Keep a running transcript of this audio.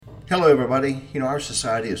Hello, everybody. Our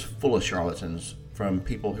society is full of charlatans, from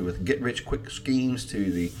people who with get-rich-quick schemes to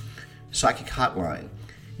the psychic hotline.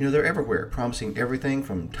 They're everywhere, promising everything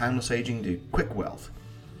from timeless aging to quick wealth.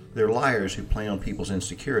 They're liars who play on people's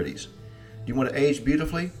insecurities. Do you want to age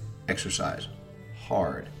beautifully? Exercise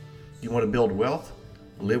hard. Do you want to build wealth?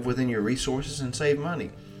 Live within your resources and save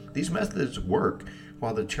money. These methods work,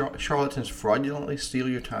 while the charlatans fraudulently steal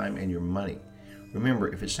your time and your money. Remember,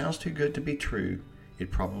 if it sounds too good to be true, it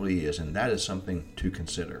probably is, and that is something to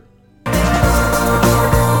consider.